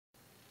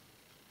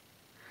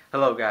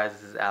Hello guys,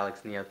 this is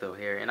Alex Nieto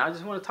here, and I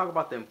just want to talk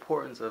about the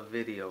importance of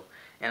video.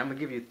 And I'm going to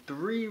give you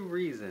 3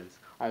 reasons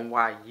on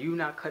why you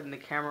not cutting the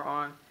camera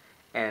on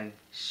and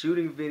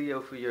shooting video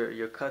for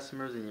your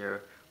customers and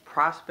your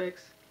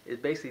prospects is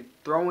basically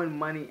throwing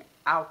money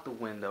out the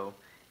window.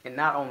 And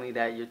not only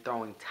that, you're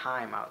throwing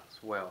time out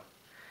as well.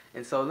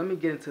 And so let me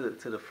get into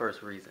the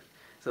first reason.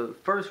 So the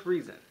first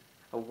reason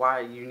of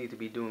why you need to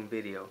be doing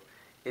video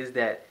is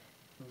that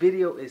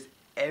video is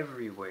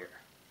everywhere.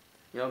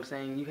 You know what I'm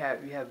saying? You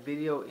have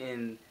video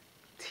in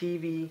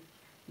TV,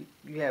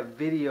 you have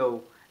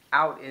video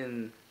out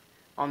in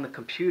on the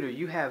computer,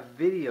 you have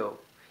video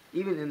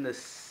even in the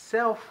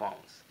cell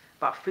phones.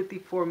 About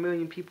 54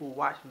 million people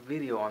watch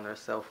video on their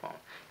cell phone.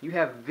 You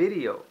have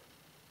video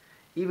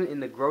even in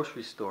the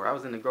grocery store. I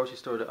was in the grocery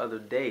store the other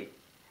day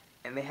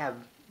and they have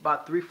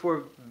about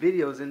 3-4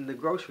 videos in the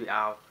grocery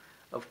aisle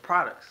of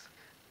products.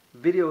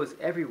 Video is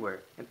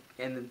everywhere,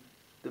 and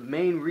the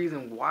main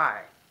reason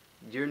why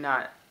you're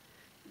not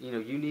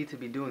you need to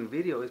be doing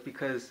video is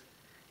because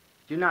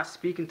you're not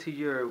speaking to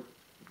your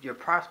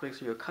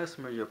prospects or your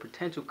customers, your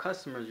potential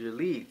customers, your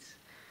leads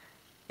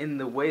in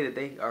the way that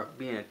they are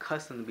being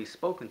accustomed to be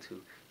spoken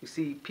to. You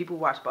see, people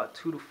watch about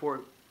 2 to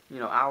 4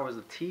 hours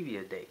of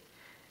TV a day,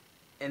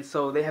 and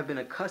so they have been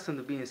accustomed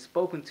to being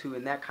spoken to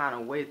in that kind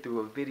of way through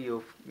a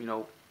video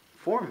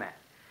format.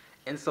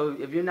 And so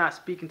if you're not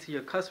speaking to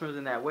your customers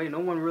in that way, no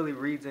one really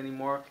reads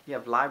anymore. You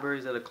have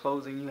libraries that are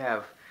closing. You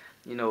have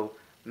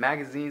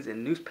magazines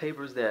and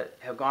newspapers that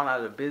have gone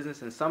out of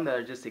business, and some that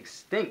are just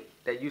extinct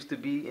that used to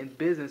be in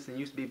business and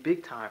used to be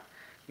big time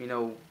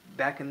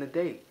back in the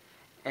day.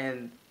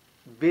 And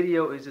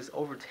video is just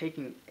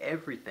overtaking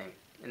everything,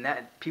 and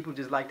that people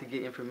just like to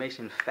get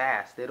information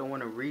fast. They don't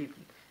want to read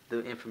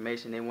the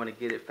information, they want to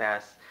get it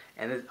fast.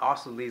 And it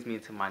also leads me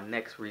to my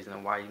next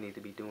reason why you need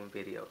to be doing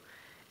video.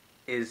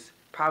 Is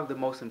probably the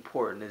most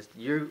important, is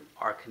you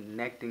are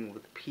connecting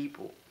with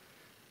people.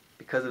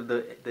 Because of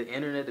the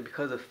internet,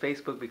 because of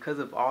Facebook, because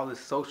of all this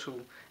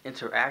social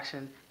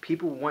interaction,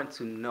 people want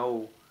to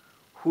know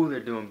who they're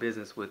doing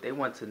business with. They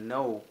want to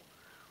know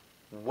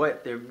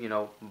what they're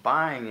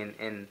buying,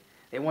 and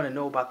they want to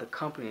know about the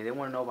company. They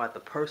want to know about the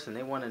person.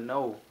 They want to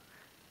know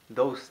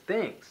those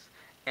things.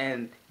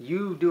 And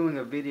you doing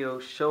a video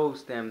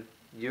shows them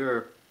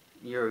your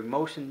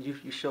emotion.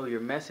 You show your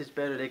message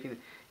better. They can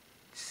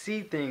see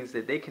things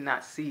that they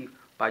cannot see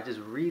by just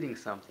reading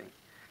something.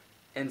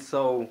 And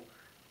so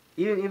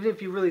even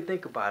if you really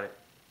think about it,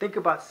 think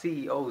about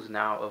CEOs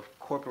now of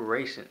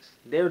corporations.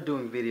 They're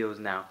doing videos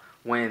now,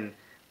 when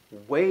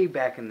way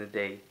back in the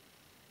day,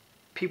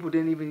 people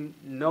didn't even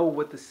know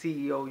what the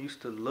CEO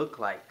used to look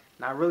like.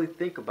 Now really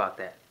think about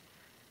that.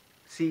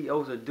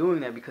 CEOs are doing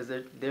that because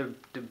they're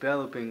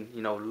developing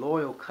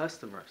loyal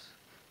customers,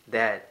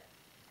 that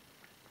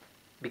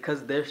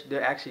because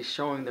they're actually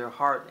showing their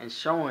heart and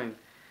showing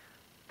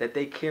that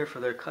they care for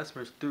their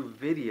customers through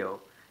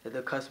video, that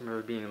the customer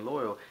is being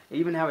loyal. I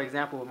even have an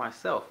example with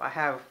myself. I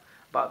have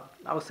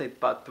I would say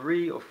about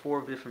 3 or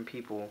 4 different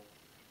people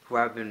who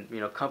have been,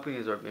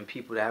 companies or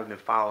people that have been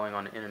following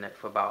on the internet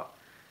for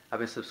I've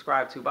been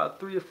subscribed to about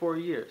 3 or 4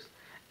 years.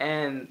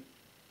 And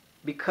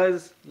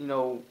because,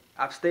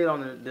 I've stayed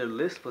on their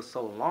list for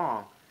so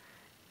long,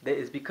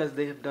 it's because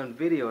they have done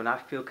video and I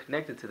feel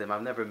connected to them.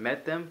 I've never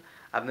met them.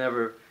 I've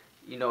never,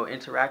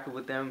 interacted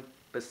with them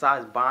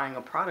besides buying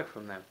a product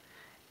from them.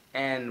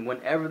 And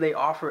whenever they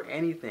offer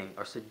anything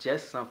or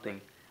suggest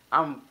something,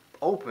 I'm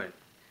open.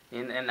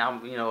 And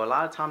I'm, a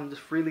lot of times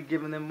just freely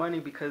giving them money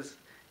because,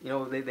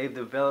 they've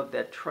developed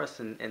that trust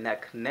and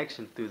that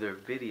connection through their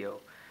video.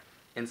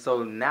 And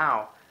so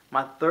now,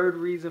 my third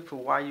reason for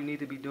why you need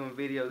to be doing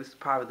video, this is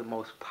probably the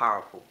most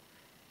powerful.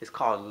 It's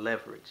called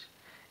leverage.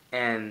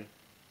 And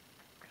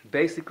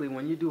basically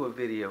when you do a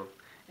video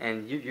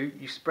and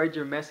you spread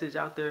your message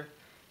out there,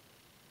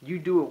 you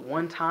do it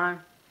one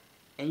time,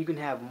 and you can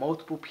have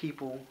multiple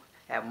people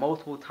at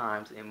multiple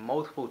times in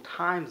multiple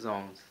time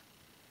zones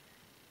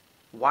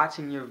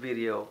watching your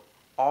video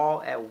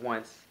all at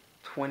once,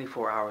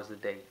 24 hours a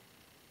day.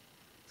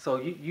 So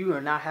you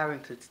are not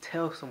having to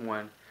tell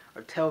someone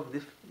or tell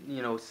this,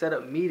 set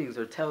up meetings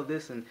or tell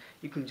this, and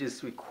you can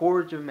just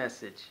record your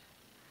message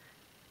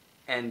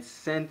and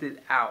send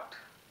it out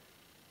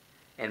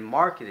and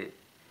market it,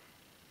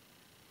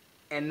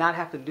 and not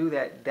have to do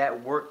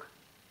that work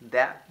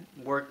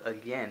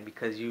again,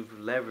 because you've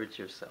leveraged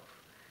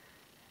yourself.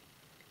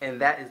 And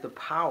that is the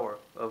power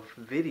of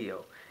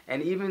video.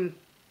 And even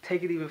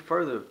take it even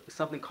further,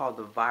 something called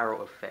the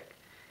viral effect.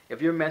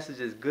 If your message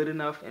is good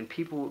enough and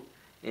people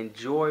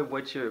enjoy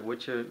what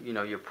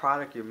your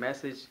product, your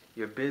message,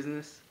 your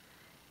business,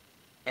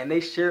 and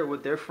they share it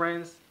with their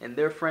friends, and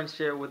their friends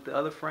share it with the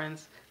other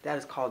friends, that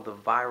is called the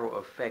viral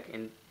effect.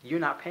 And you're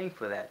not paying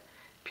for that.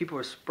 People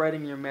are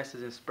spreading your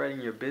message and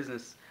spreading your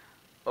business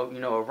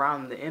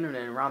around the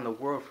internet and around the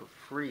world for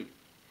free,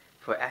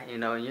 and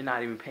you're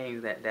not even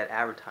paying that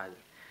advertising.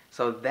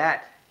 So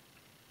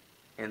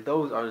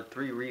those are the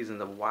 3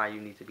 reasons of why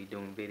you need to be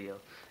doing video.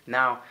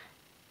 Now,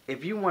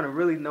 if you want to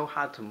really know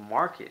how to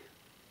market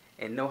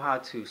and know how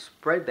to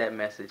spread that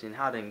message and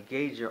how to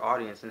engage your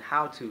audience and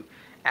how to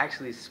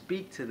actually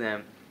speak to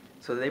them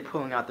so they're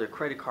pulling out their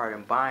credit card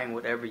and buying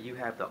whatever you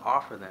have to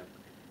offer them,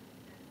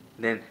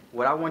 then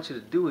what I want you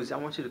to do is I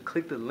want you to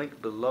click the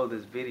link below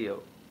this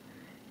video.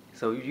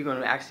 So you're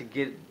going to actually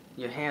get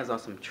your hands on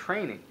some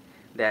training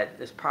that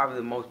is probably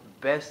the most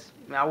best,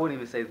 I wouldn't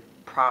even say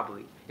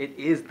probably, it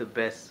is the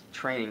best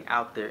training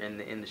out there in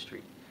the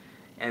industry.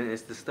 And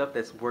it's the stuff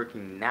that's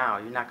working now.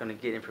 You're not going to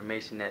get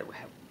information that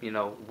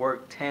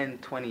worked 10,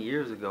 20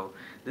 years ago.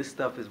 This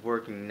stuff is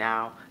working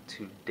now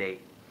today.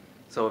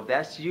 So if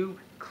that's you,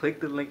 click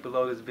the link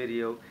below this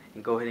video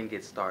and go ahead and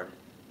get started.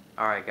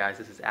 Alright guys,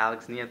 this is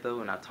Alex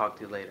Nieto, and I'll talk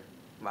to you later.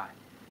 Bye.